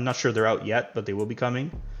 I'm not sure they're out yet, but they will be coming.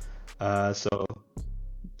 So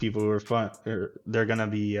people who are fun, they're gonna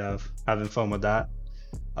be having fun with that.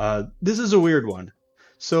 This is a weird one.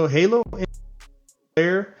 So Halo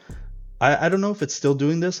there, I don't know if it's still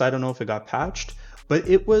doing this. I don't know if it got patched, but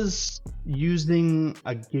it was using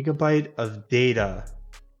a gigabyte of data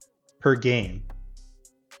per game.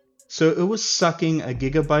 So it was sucking a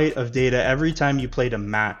gigabyte of data every time you played a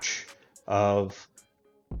match of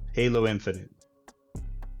Halo Infinite,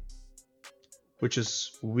 which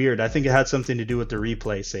is weird. I think it had something to do with the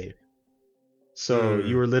replay save. So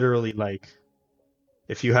you were literally like,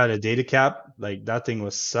 if you had a data cap, like that thing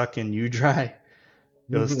was sucking you dry.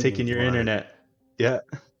 It was taking your internet. Yeah.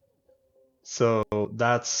 So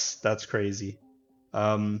that's crazy.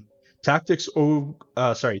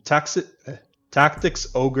 Tactics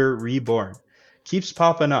Ogre Reborn keeps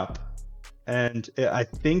popping up, and I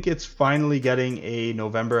think it's finally getting a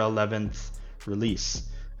November 11th release.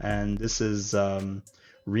 And this is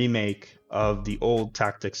remake of the old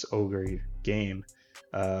Tactics Ogre game,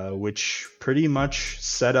 which pretty much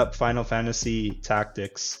set up Final Fantasy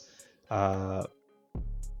Tactics,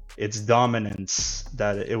 its dominance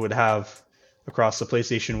that it would have across the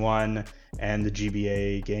PlayStation 1 and the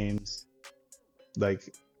GBA games.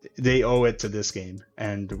 Like, they owe it to this game,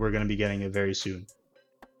 and we're going to be getting it very soon.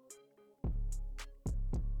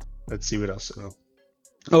 Let's see what else.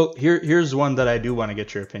 Oh, here's one that I do want to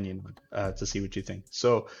get your opinion on, to see what you think.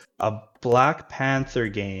 So, a Black Panther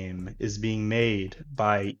game is being made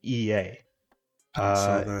by EA. I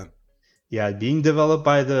saw that. Yeah, being developed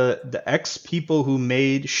by the ex people who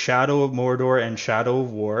made Shadow of Mordor and Shadow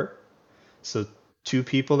of War. So, two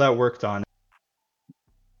people that worked on it.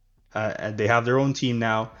 And they have their own team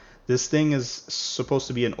now. This thing is supposed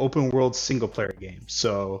to be an open world single player game.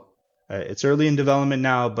 So, it's early in development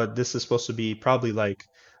now, but this is supposed to be probably like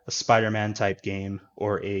a Spider-Man type game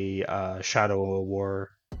or a Shadow of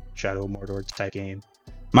Mordor type game,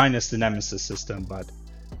 minus the Nemesis system, but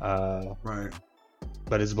Right.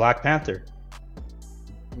 but it's Black Panther.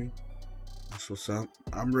 That's what's up.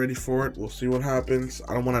 I'm ready for it. We'll see what happens.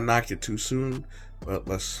 I don't want to knock it too soon, but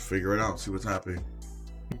let's figure it out. See what's happening.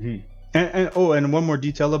 And one more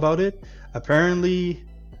detail about it. Apparently,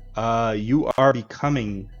 you are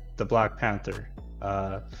becoming the Black Panther.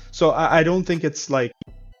 So I don't think it's like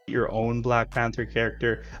your own Black Panther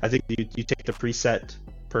character. I think you take the preset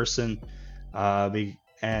person,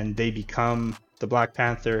 and they become the Black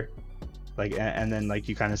Panther, like, and then like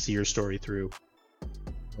you kind of see your story through.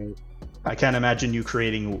 I can't imagine you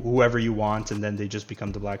creating whoever you want and then they just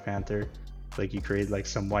become the Black Panther. Like you create like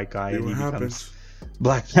some white guy and he becomes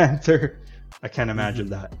Black Panther. I can't imagine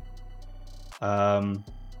that.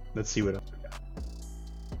 Let's see what else we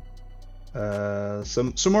got.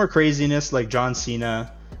 Some more craziness like John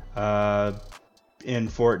Cena in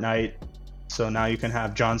Fortnite. So now you can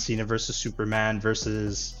have John Cena versus Superman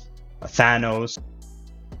versus Thanos.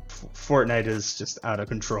 Fortnite is just out of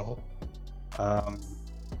control.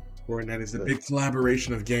 Fortnite is the big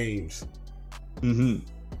collaboration of games. You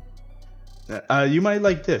might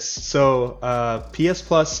like this. So PS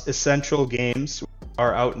Plus Essential games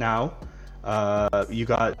are out now. You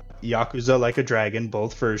got Yakuza Like a Dragon,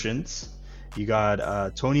 both versions. You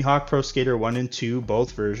got Tony Hawk Pro Skater 1 and 2,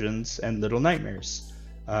 both versions, and Little Nightmares.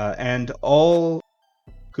 And all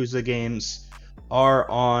Yakuza games are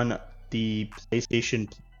on the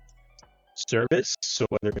PlayStation service, so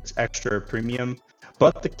whether it's extra or premium.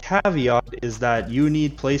 But the caveat is that you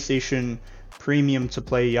need PlayStation Premium to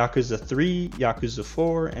play Yakuza 3, Yakuza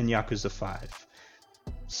 4, and Yakuza 5.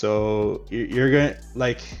 So you're gonna,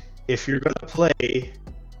 like, if you're gonna play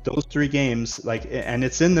those three games, like, and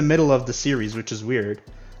it's in the middle of the series, which is weird,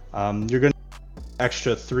 you're gonna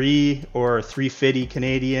extra $3 or $3.50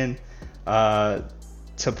 Canadian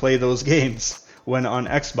to play those games. When on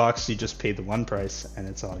Xbox you just pay the one price and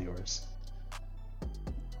it's all yours.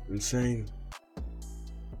 Insane.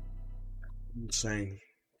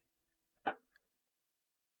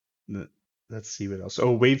 Let's see what else.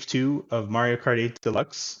 Oh, Wave 2 of Mario Kart 8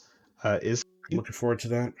 Deluxe is looking forward to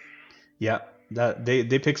that. Yeah, that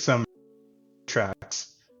they picked some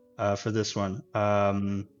tracks for this one.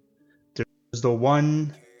 There's the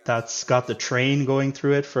one that's got the train going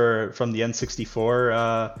through it from the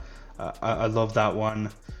N64. I love that one.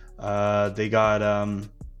 They got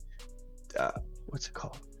what's it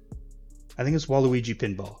called? I think it's Waluigi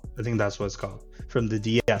Pinball. I think that's what it's called from the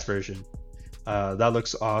DS version. That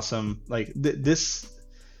looks awesome. Like this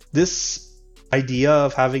idea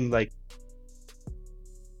of having like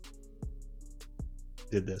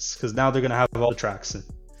did this because now they're gonna have all the tracks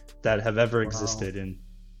that have ever existed in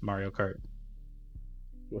Mario Kart.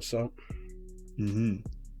 What's up?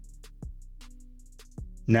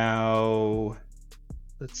 Now,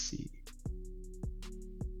 let's see.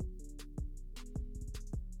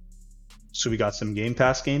 So we got some Game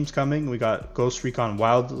Pass games coming. We got Ghost Recon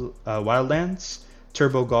Wildlands,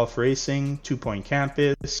 Turbo Golf Racing, 2 Point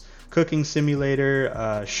Campus, Cooking Simulator,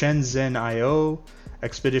 Shenzhen IO,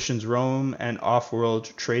 Expeditions Rome, and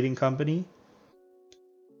Off-World Trading Company.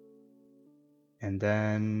 And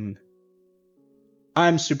then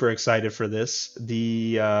I'm super excited for this.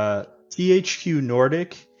 The THQ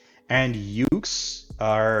Nordic and Yuke's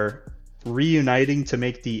are reuniting to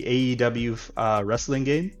make the AEW wrestling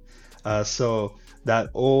game. So that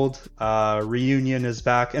old reunion is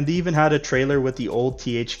back, and they even had a trailer with the old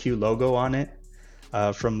THQ logo on it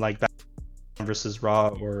from like Batman versus Raw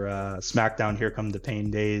or SmackDown Here Come the Pain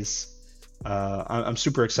days. I'm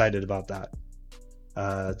super excited about that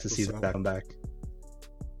to see that come back.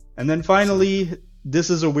 And then finally, this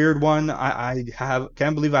is a weird one. I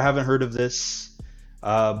can't believe I haven't heard of this.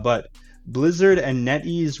 But Blizzard and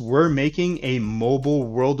NetEase were making a mobile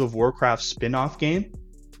World of Warcraft spin-off game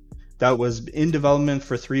that was in development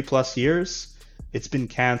for 3+ years. It's been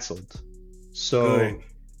canceled. So Good.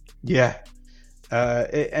 yeah,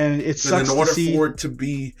 and it Because sucks to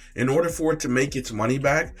see. in order for it to make its money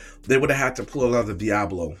back, they would have had to pull another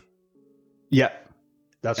Diablo, Yeah,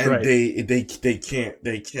 that's and right. they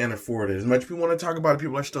can't afford it. As much as we want to talk about it,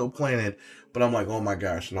 people are still playing it, but I'm like, oh my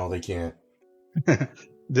gosh, no, they can't.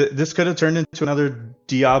 This could have turned into another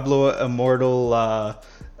Diablo Immortal,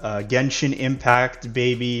 Genshin Impact,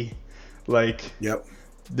 baby. Like Yep.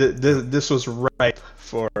 Yep. this was ripe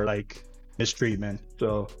for like mistreatment.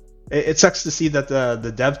 So it sucks to see that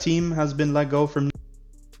the dev team has been let go from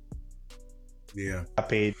Yeah. got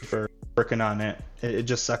paid for working on it. It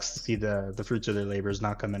just sucks to see the fruits of their labors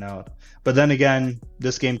not coming out. But then again,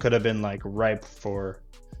 this game could have been like ripe for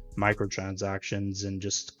microtransactions and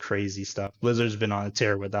just crazy stuff. Blizzard's been on a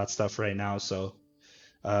tear with that stuff right now, so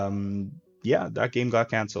yeah, that game got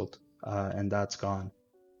canceled, and that's gone,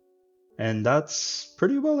 and that's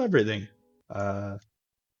pretty well everything. Uh,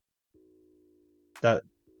 that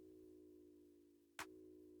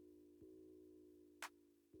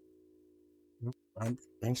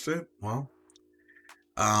That's it. Well,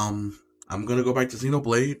 I'm gonna go back to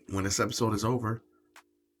Xenoblade when this episode is over.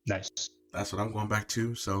 nice. That's what I'm going back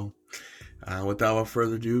to. So, without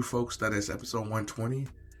further ado, folks, that is episode 120.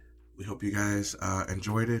 We hope you guys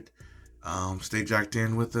enjoyed it. Stay jacked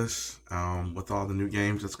in with us with all the new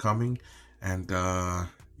games that's coming. And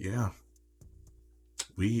yeah,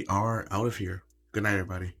 we are out of here. Good night,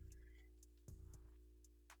 everybody.